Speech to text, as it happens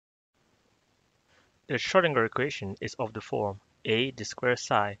The Schrödinger equation is of the form a d squared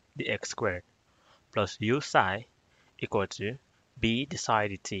psi dx squared plus u psi equal to b d psi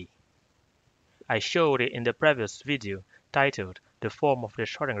dt. I showed it in the previous video titled The Form of the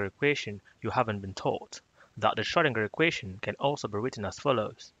Schrödinger Equation You Haven't Been Taught, that the Schrödinger equation can also be written as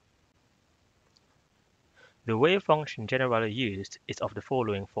follows. The wave function generally used is of the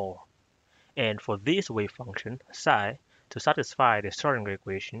following form, and for this wave function, psi, to satisfy the Schrödinger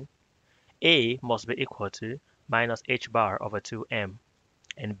equation, a must be equal to minus h bar over 2m,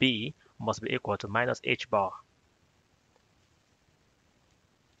 and b must be equal to minus h bar.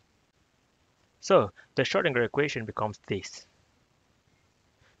 So the Schrödinger equation becomes this.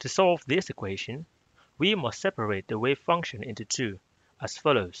 To solve this equation, we must separate the wave function into two, as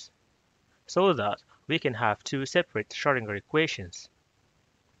follows, so that we can have two separate Schrödinger equations.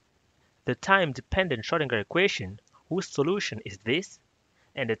 The time-dependent Schrödinger equation, whose solution is this,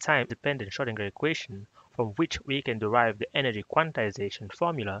 and the time-dependent Schrödinger equation from which we can derive the energy quantization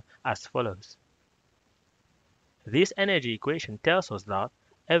formula as follows. This energy equation tells us that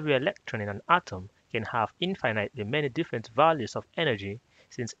every electron in an atom can have infinitely many different values of energy,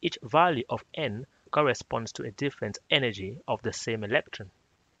 since each value of n corresponds to a different energy of the same electron,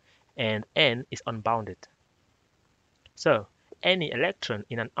 and n is unbounded. So, any electron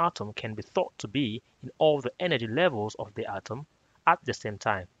in an atom can be thought to be in all the energy levels of the atom at the same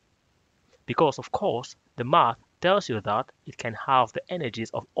time, because of course the math tells you that it can have the energies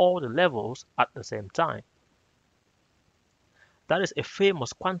of all the levels at the same time. That is a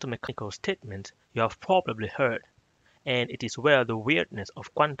famous quantum mechanical statement you have probably heard, and it is where the weirdness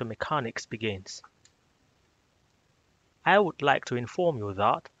of quantum mechanics begins. I would like to inform you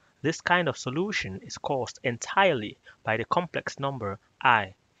that this kind of solution is caused entirely by the complex number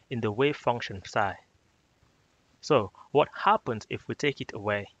I in the wave function psi. So, what happens if we take it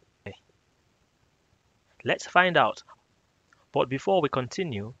away? Let's find out. But before we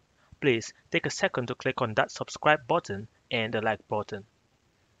continue, please take a second to click on that subscribe button and the like button.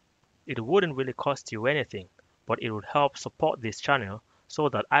 It wouldn't really cost you anything, but it would help support this channel so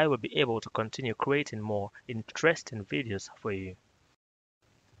that I will be able to continue creating more interesting videos for you.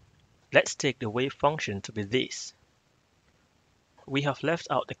 Let's take the wave function to be this. We have left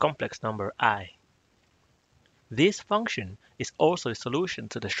out the complex number I. This function is also a solution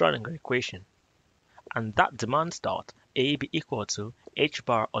to the Schrödinger equation, and that demands that a be equal to h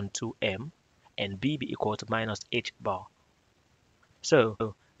bar on 2m and b be equal to minus h bar. So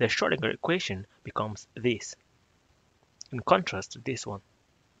the Schrödinger equation becomes this, in contrast to this one.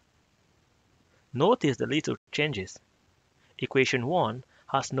 Notice the little changes. Equation 1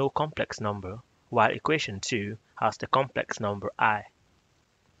 has no complex number, while equation 2 has the complex number I.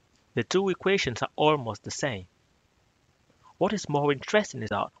 The two equations are almost the same. What is more interesting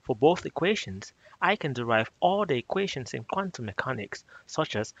is that for both equations, I can derive all the equations in quantum mechanics,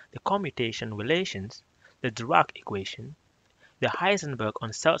 such as the commutation relations, the Dirac equation, the Heisenberg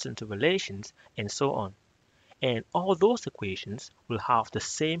uncertainty relations, and so on. And all those equations will have the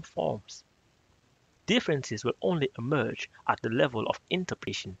same forms. Differences will only emerge at the level of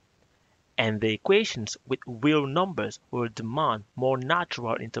interpretation, and the equations with real numbers will demand more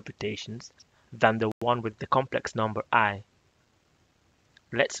natural interpretations than the one with the complex number I.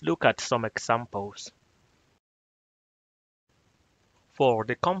 Let's look at some examples. For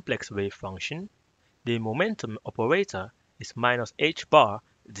the complex wave function, the momentum operator is minus h bar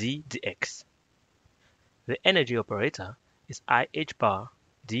d dx. The energy operator is ih bar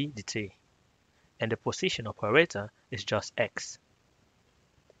d dt, and the position operator is just x.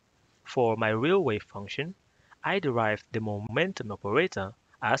 For my real wave function, I derived the momentum operator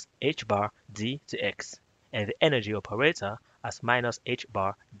as h bar d dx, and the energy operator as minus h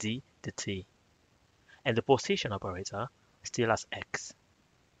bar d dt, and the position operator still as x.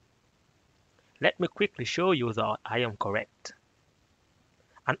 Let me quickly show you that I am correct.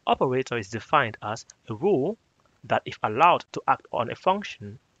 An operator is defined as a rule that, if allowed to act on a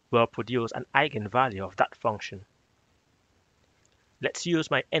function, will produce an eigenvalue of that function. Let's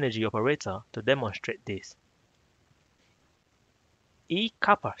use my energy operator to demonstrate this. E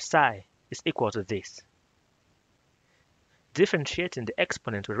kappa psi is equal to this. Differentiating the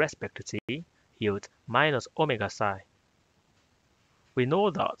exponent with respect to t yields minus omega psi. We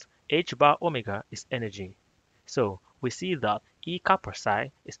know that h bar omega is energy, so we see that E kappa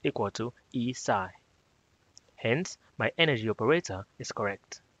psi is equal to E psi. Hence, my energy operator is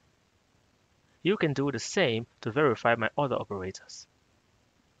correct. You can do the same to verify my other operators.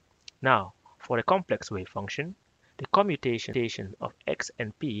 Now, for the complex wave function, the commutation of x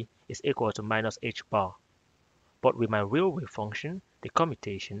and p is equal to minus h bar. But with my real wave function, the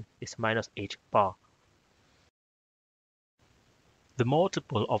commutation is minus h bar, the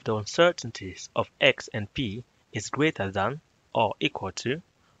multiple of the uncertainties of x and p is greater than or equal to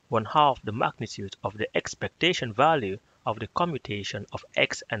 1/2 the magnitude of the expectation value of the commutation of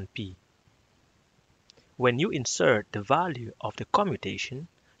x and p. When you insert the value of the commutation,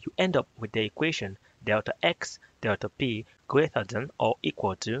 you end up with the equation delta x delta p greater than or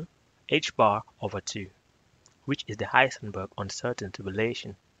equal to h bar over 2, which is the Heisenberg uncertainty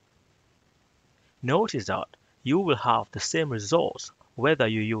relation. Notice that you will have the same results whether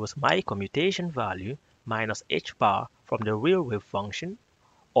you use my commutation value minus h bar from the real wave function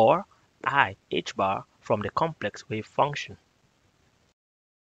or I h bar from the complex wave function.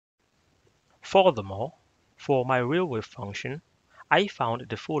 Furthermore, for my real wave function, I found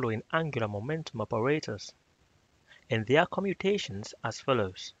the following angular momentum operators, and their commutations as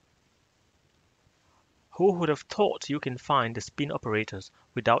follows. Who would have thought you can find the spin operators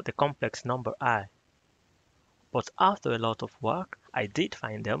without the complex number I? But after a lot of work, I did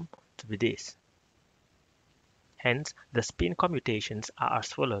find them to be this. Hence, the spin commutations are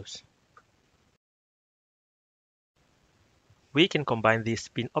as follows. We can combine these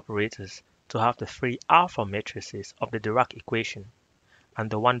spin operators to have the 3 alpha matrices of the Dirac equation and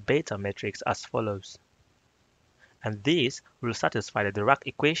the 1 beta matrix as follows. And these will satisfy the Dirac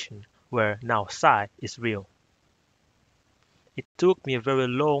equation where now psi is real. It took me a very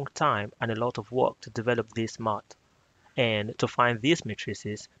long time and a lot of work to develop this math and to find these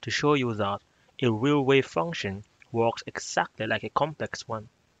matrices to show you that a real wave function works exactly like a complex one.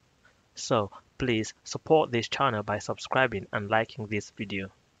 So please support this channel by subscribing and liking this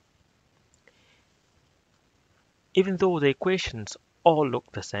video. Even though the equations all look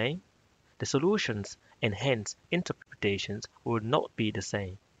the same, the solutions and hence interpretations will not be the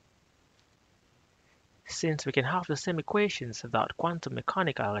same. Since we can have the same equations that quantum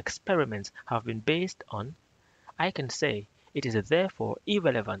mechanical experiments have been based on, I can say it is therefore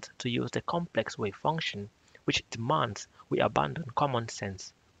irrelevant to use the complex wave function, which demands we abandon common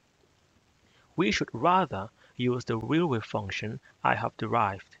sense. We should rather use the real wave function I have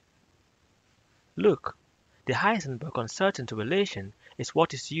derived. Look, the Heisenberg uncertainty relation is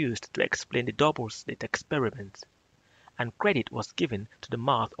what is used to explain the double-slit experiments, and credit was given to the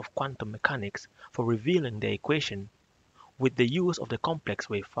math of quantum mechanics for revealing the equation with the use of the complex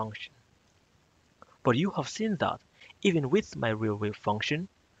wave function. But you have seen that even with my real wave function,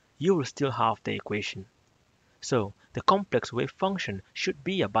 you will still have the equation. So the complex wave function should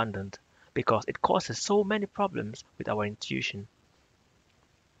be abandoned because it causes so many problems with our intuition.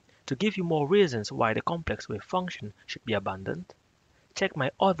 To give you more reasons why the complex wave function should be abandoned, check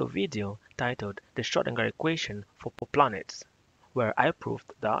my other video titled The Schrödinger Equation for Planets, where I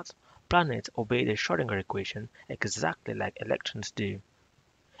proved that planets obey the Schrödinger equation exactly like electrons do,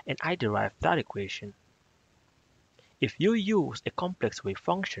 and I derived that equation. If you use a complex wave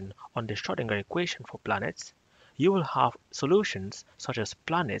function on the Schrödinger equation for planets, you will have solutions such as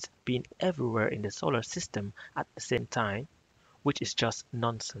planets being everywhere in the solar system at the same time, which is just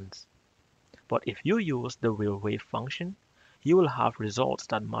nonsense. But if you use the real wave function, you will have results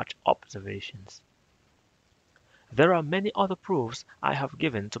that match observations. There are many other proofs I have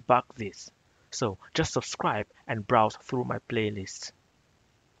given to back this, so just subscribe and browse through my playlists.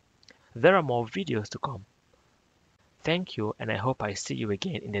 There are more videos to come. Thank you, and I hope I see you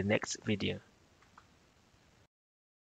again in the next video.